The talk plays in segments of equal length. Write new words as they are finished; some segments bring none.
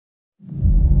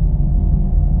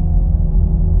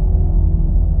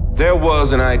There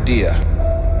was an idea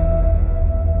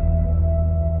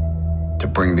to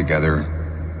bring together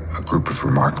a group of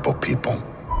remarkable people.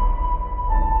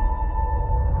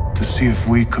 To see if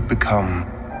we could become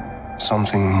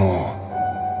something more.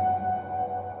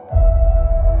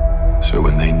 So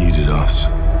when they needed us,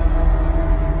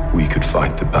 we could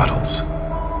fight the battles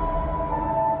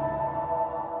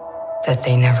that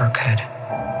they never could.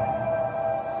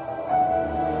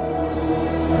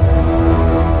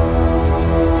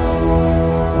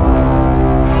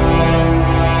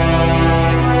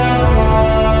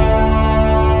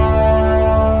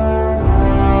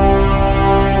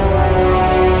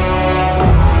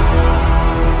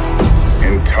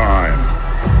 In time,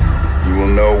 you will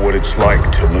know what it's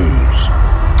like to lose.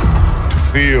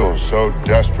 To feel so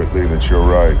desperately that you're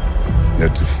right,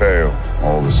 yet to fail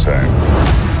all the same.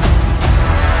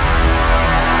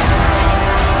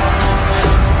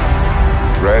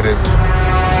 Dread it,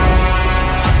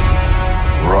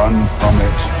 run from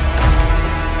it,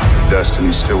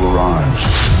 destiny still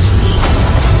arrives.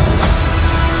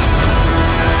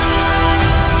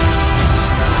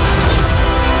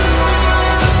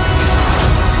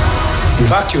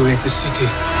 Evacuate the city.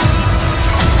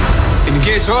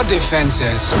 Engage all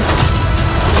defenses.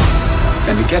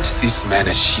 And get this man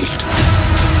a shield.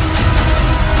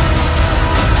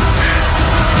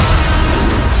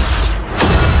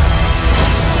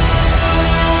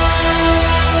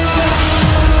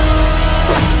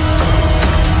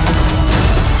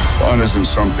 Fun isn't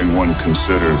something one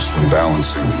considers when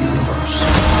balancing the universe.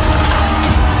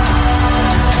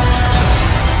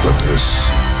 But this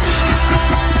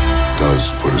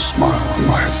does put a smile on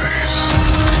my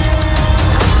face.